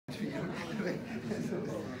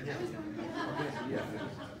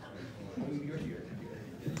You're here.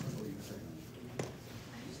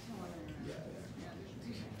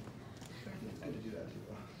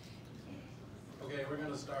 Okay, we're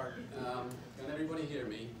going to start. Can everybody hear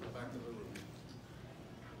me? Go back to the room.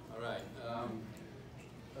 All right.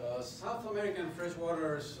 South American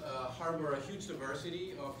freshwaters harbor a huge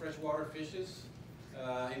diversity of freshwater fishes.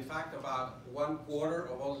 In fact, about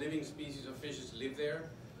 1/4 of all living species of fishes live there.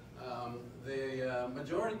 The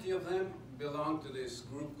majority of them belong to this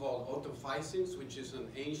group called otophycines, which is an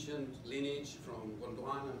ancient lineage from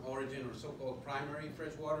Gondwanan origin, or so-called primary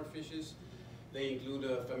freshwater fishes. They include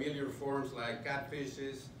familiar forms like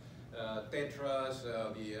catfishes, tetras,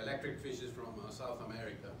 the electric fishes from South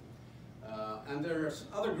America. And there's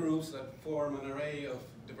other groups that form an array of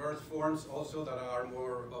diverse forms also that are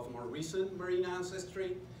of more recent marine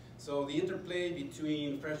ancestry. So the interplay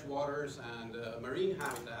between freshwaters and marine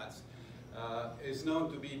habitats is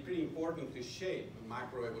known to be pretty important to shape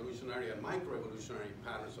macroevolutionary and microevolutionary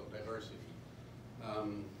patterns of diversity.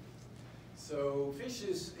 So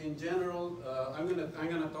fishes in general, I'm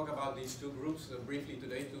gonna talk about these two groups briefly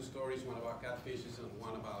today. Two stories, one about catfishes and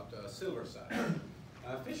one about silverside.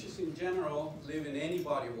 Fishes in general live in any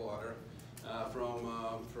body of water, from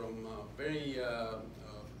very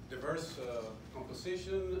diverse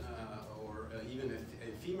composition or even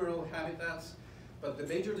ephemeral habitats. But the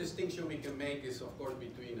major distinction we can make is, of course,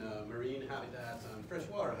 between marine habitats and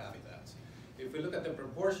freshwater habitats. If we look at the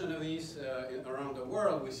proportion of these around the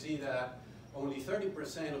world, we see that only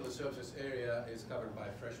 30% of the surface area is covered by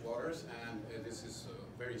freshwaters, and this is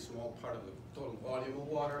a very small part of the total volume of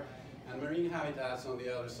water. And marine habitats on the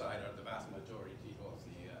other side are the vast majority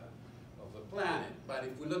of the planet. But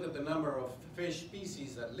if we look at the number of fish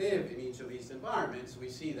species that live in each of these environments, we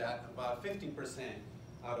see that about 50%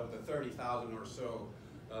 out of the 30,000 or so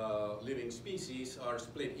living species are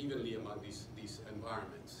split evenly among these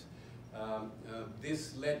environments.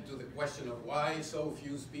 This led to the question of why so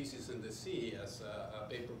few species in the sea, as a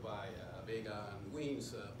paper by Vega and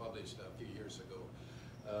Weems published a few years ago.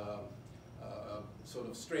 Sort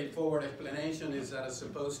of straightforward explanation is that as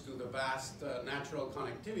opposed to the vast natural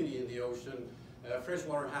connectivity in the ocean,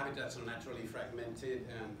 freshwater habitats are naturally fragmented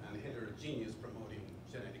and heterogeneous, promoting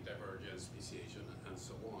genetic divergence, speciation, and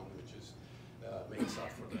so on, which is makes up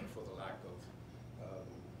for the lack of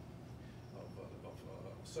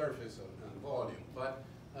surface and volume. But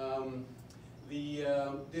the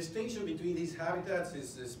distinction between these habitats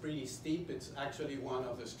is pretty steep. It's actually one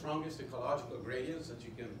of the strongest ecological gradients that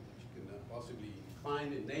you can possibly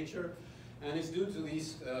find in nature. And it's due to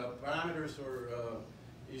these parameters or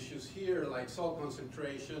issues here, like salt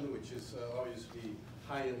concentration, which is obviously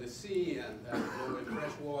high in the sea and low in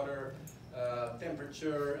freshwater,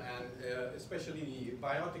 temperature, and especially the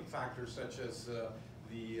biotic factors such as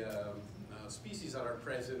the species that are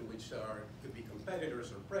present, which could be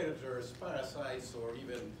competitors or predators, parasites, or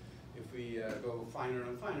even if we go finer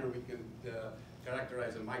and finer, we can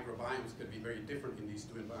characterize the microbiomes could be very different in these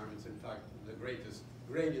two environments. In fact, the greatest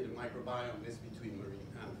gradient in microbiome is between marine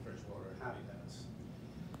and freshwater habitats.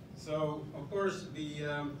 So, of course,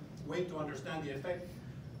 the way to understand the effect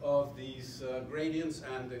of these gradients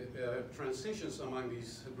and the transitions among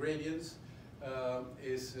these gradients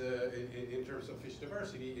is, in terms of fish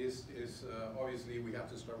diversity, is obviously we have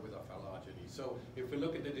to start with a phylogeny. So if we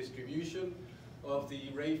look at the distribution of the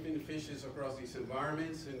ray fin fishes across these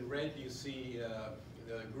environments, in red you see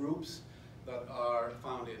the groups that are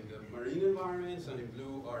found in the marine environments, and in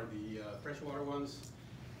blue are the freshwater ones.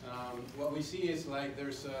 What we see is like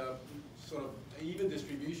there's a sort of even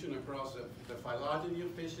distribution across the phylogeny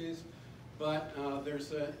of fishes, but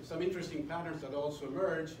there's some interesting patterns that also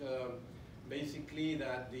emerge. Basically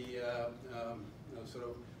that the sort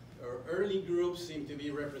of early groups seem to be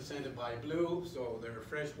represented by blue, so they're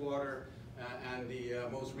freshwater, and the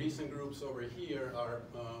most recent groups over here are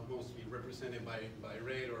mostly represented by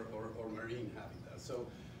red or marine habitats. So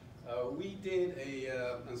we did a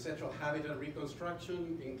ancestral habitat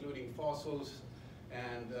reconstruction, including fossils,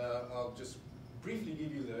 and I'll just briefly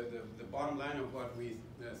give you the bottom line of what we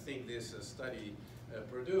think this study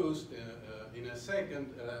produced in a second,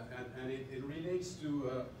 and it relates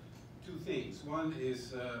to two things. One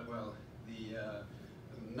is, well, the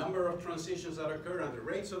number of transitions that occur and the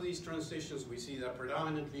rates of these transitions. We see that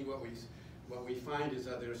predominantly what we find is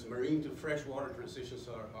that there's marine to freshwater transitions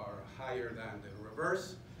are higher than the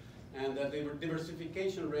reverse, and that the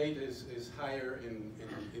diversification rate is higher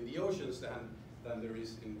in the oceans than there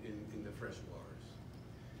is in the freshwaters.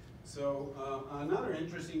 So another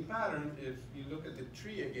interesting pattern, if you look at the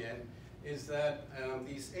tree again, is that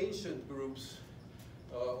these ancient groups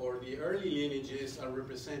or the early lineages are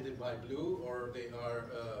represented by blue, or they are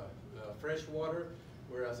freshwater,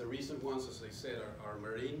 whereas the recent ones, as I said, are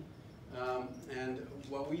marine. And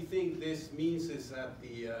what we think this means is that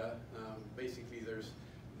basically there's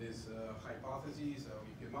this hypotheses that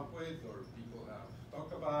we came up with, or people have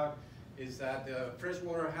talked about, is that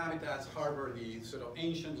freshwater habitats harbor the sort of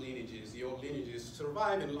ancient lineages. The old lineages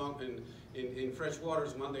survive in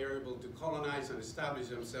freshwaters when they are able to colonize and establish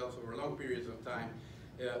themselves over long periods of time.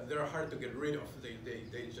 They're hard to get rid of.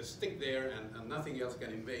 They just stick there, and nothing else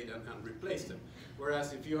can invade and replace them.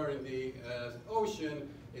 Whereas if you are in the ocean,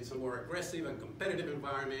 it's a more aggressive and competitive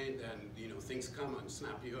environment, and things come and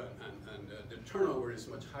snap you, and the turnover is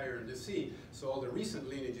much higher in the sea. So all the recent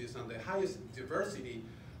lineages and the highest diversity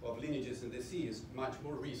of lineages in the sea is much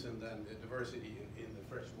more recent than the diversity in the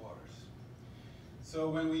fresh waters. So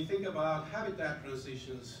when we think about habitat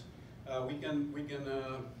transitions, we can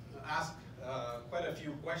ask quite a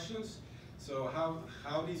few questions. So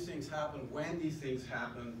how these things happen, when these things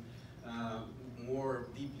happen, more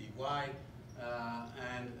deeply, why?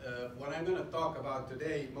 And what I'm going to talk about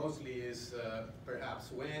today mostly is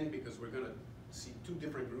perhaps when, because we're going to see two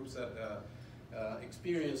different groups that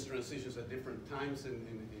experience transitions at different times in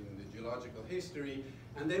the geological history,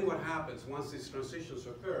 and then what happens once these transitions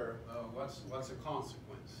occur, what's the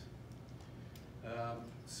consequence?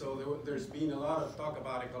 So there's been a lot of talk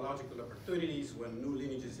about ecological opportunities. When new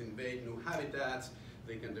lineages invade new habitats,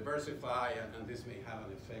 they can diversify, and this may have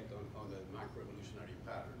an effect on the macroevolutionary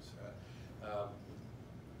patterns.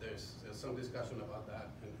 There's some discussion about that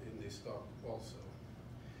in this talk also.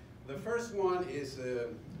 The first one is a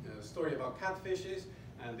story about catfishes,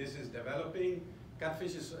 and this is developing.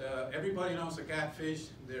 Catfishes, everybody knows a catfish.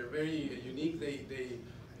 They're very unique.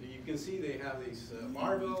 You can see they have these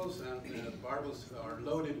barbels, and the barbels are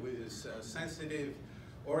loaded with these sensitive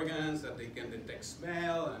organs that they can detect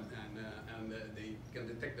smell, and they can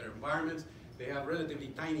detect their environment. They have relatively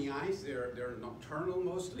tiny eyes. They're nocturnal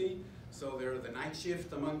mostly, so they're the night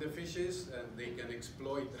shift among the fishes, and they can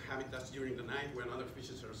exploit the habitats during the night when other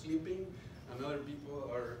fishes are sleeping, and other people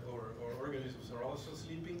or organisms are also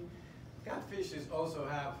sleeping. Catfishes also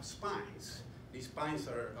have spines. These spines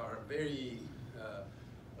are very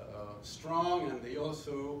strong, and they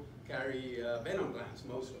also carry venom glands,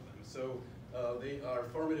 most of them. So they are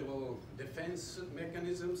formidable defense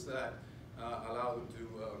mechanisms that allow them to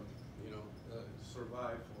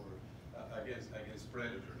survive against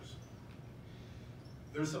predators.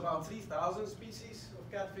 There's about 3,000 species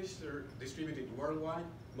of catfish. They're distributed worldwide,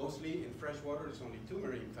 mostly in freshwater. There's only 2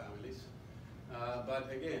 marine families. But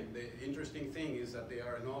again, the interesting thing is that they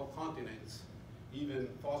are in all continents. Even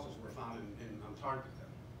fossils were found in Antarctica.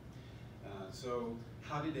 So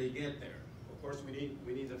how did they get there? Of course,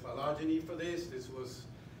 we need a phylogeny for this. This was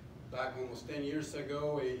back almost 10 years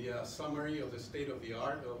ago, a summary of the state of the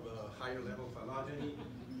art of higher level phylogeny,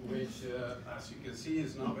 which, as you can see,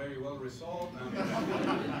 is not very well resolved.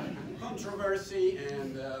 Controversy,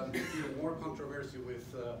 and even more controversy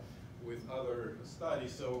with other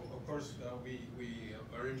studies. So, of course, we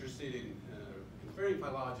are interested in inferring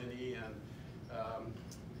phylogeny, and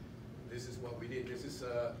this is what we did. This is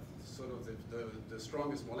sort of the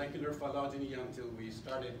strongest molecular phylogeny until we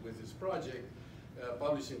started with this project,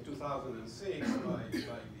 published in 2006 by the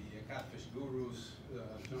catfish gurus,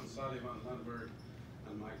 John Sullivan, Lundberg,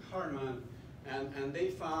 and Mike Hartman. And they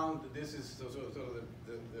found, this is sort of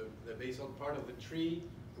the basal part of the tree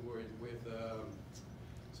with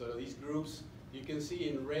sort of these groups. You can see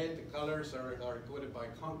in red, the colors are coded by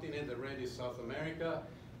continent. The red is South America.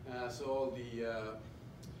 So all the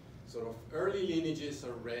sort of early lineages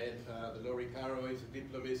are red, the Loricaroids,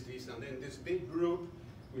 Diplomistes, and then this big group,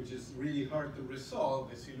 which is really hard to resolve,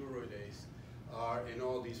 the Siluroides, are in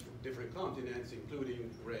all these different continents, including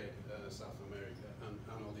red, South America, and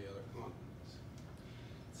all the other continents.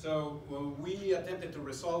 So we attempted to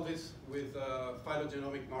resolve this with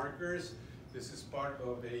phylogenomic markers. This is part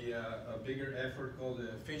of a bigger effort called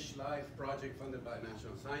the Fish Life Project, funded by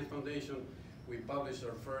National Science Foundation. We published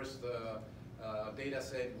our first data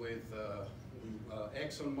set with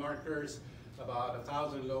exon markers, about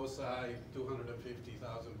 1,000 loci,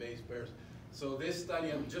 250,000 base pairs. So this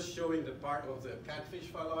study, I'm just showing the part of the catfish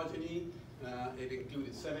phylogeny. It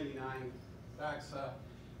included 79 taxa.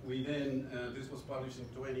 We then, this was published in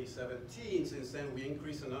 2017. Since then, we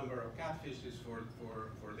increased the number of catfishes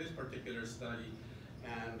for this particular study,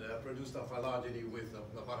 and produced a phylogeny with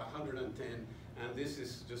about 110. And this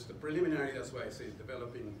is just a preliminary, that's why I say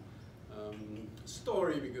developing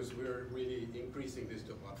story, because we're really increasing this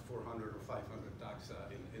to about 400 or 500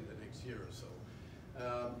 taxa in the next year or so.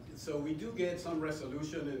 So we do get some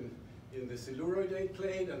resolution in the Siluriodate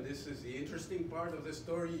clade, and this is the interesting part of the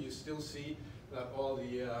story. You still see that all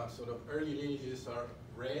the sort of early lineages are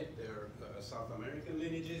red. They're South American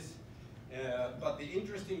lineages. But the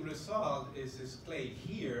interesting result is this clade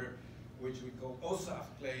here, which we call OSAF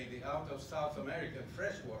clade, the out of South American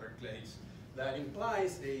freshwater clades, that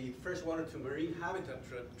implies a freshwater to marine habitat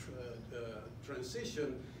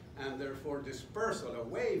transition, and therefore dispersal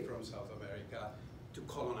away from South America to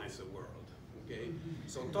colonize the world. Okay?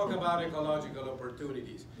 So talk about ecological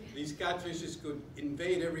opportunities. These catfishes could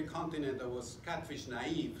invade every continent that was catfish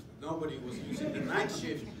naive. Nobody was using the night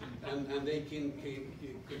shift, and they could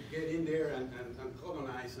get in there and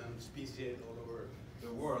colonize and speciate all over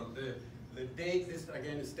the world. The date is,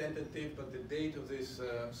 again, is tentative, but the date of this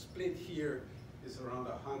split here is around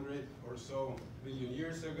 100 or so million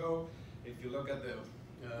years ago. If you look at the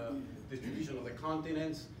distribution of the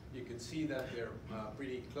continents, you can see that they're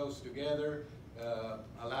pretty close together,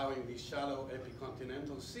 allowing these shallow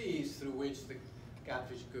epicontinental seas through which the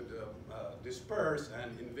catfish could disperse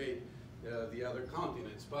and invade the other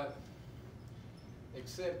continents. But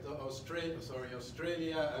except Australia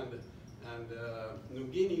and New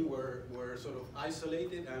Guinea were sort of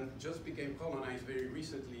isolated and just became colonized very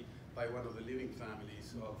recently by one of the living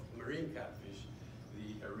families of marine catfish,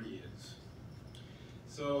 the Ariids.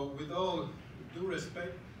 So with all due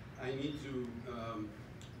respect, I need to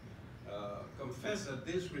confess that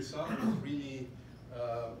this result was really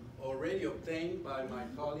already obtained by my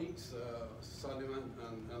colleagues, Sullivan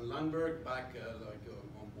and Lundberg, back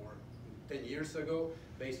more 10 years ago,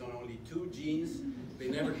 based on only 2 genes. They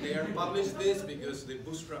never dared publish this because the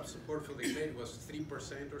bootstrap support for the clade was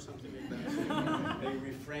 3% or something like that. So they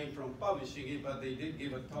refrained from publishing it, but they did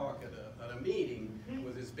give a talk at a meeting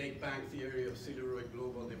with this Big Bang theory of Siluroid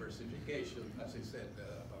global diversification, as I said,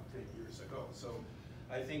 about 10 years ago. So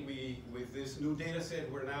I think with this new data set,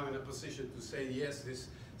 we're now in a position to say, yes, this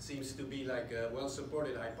seems to be like a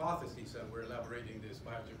well-supported hypothesis, and we're elaborating this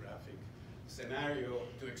biogeographic scenario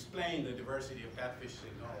to explain the diversity of catfish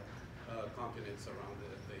in all continents around the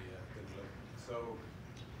globe. So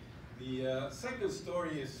the second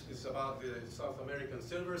story is about the South American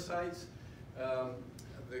silver sites.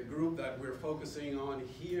 The group that we're focusing on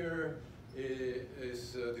here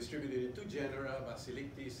is distributed in 2 genera.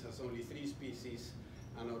 Basilictis has only 3 species,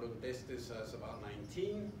 and Orontestis has about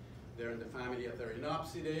 19. They're in the family of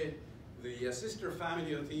Therynopsidae. The sister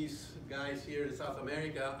family of these guys here in South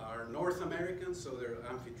America are North American, so they're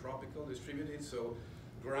amphitropical distributed. So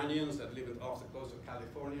granions that live off the coast of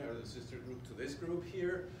California are the sister group to this group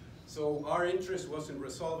here. So our interest was in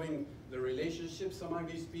resolving the relationships among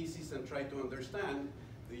these species and try to understand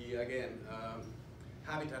the, again,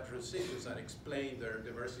 habitat transitions that explain their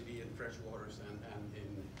diversity in freshwaters and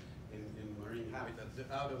in marine habitats.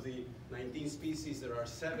 Out of the 19 species, there are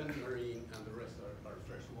 7 marine and the rest are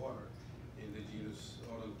freshwater in the genus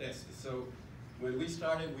Orontestis. So when we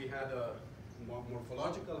started, we had a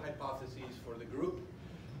morphological hypothesis for the group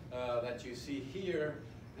that you see here.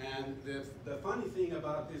 And the funny thing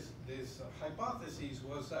about this hypothesis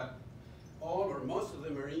was that all or most of the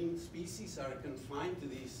marine species are confined to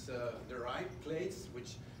these derived clades,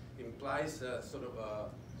 which implies sort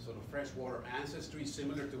of freshwater ancestry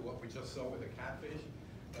similar to what we just saw with the catfish.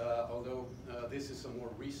 Although this is a more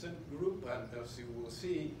recent group, and as you will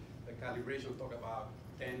see, the calibration talk about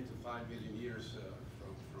 10 to 5 million years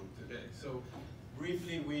from today. So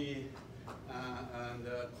briefly, we and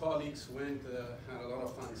colleagues went, had a lot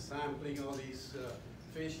of fun sampling all these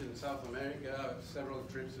fish in South America, several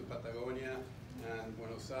trips to Patagonia and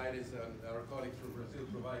Buenos Aires, and our colleague from Brazil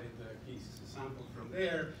provided key samples from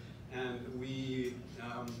there. And we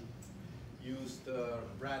used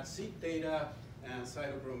rat seed data and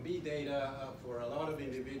cytochrome B data for a lot of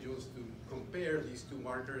individuals to compare these 2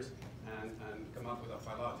 markers and come up with a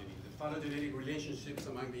phylogeny. The phylogenetic relationships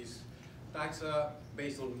among these taxa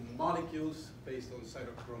based on molecules, based on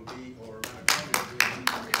cytochrome B or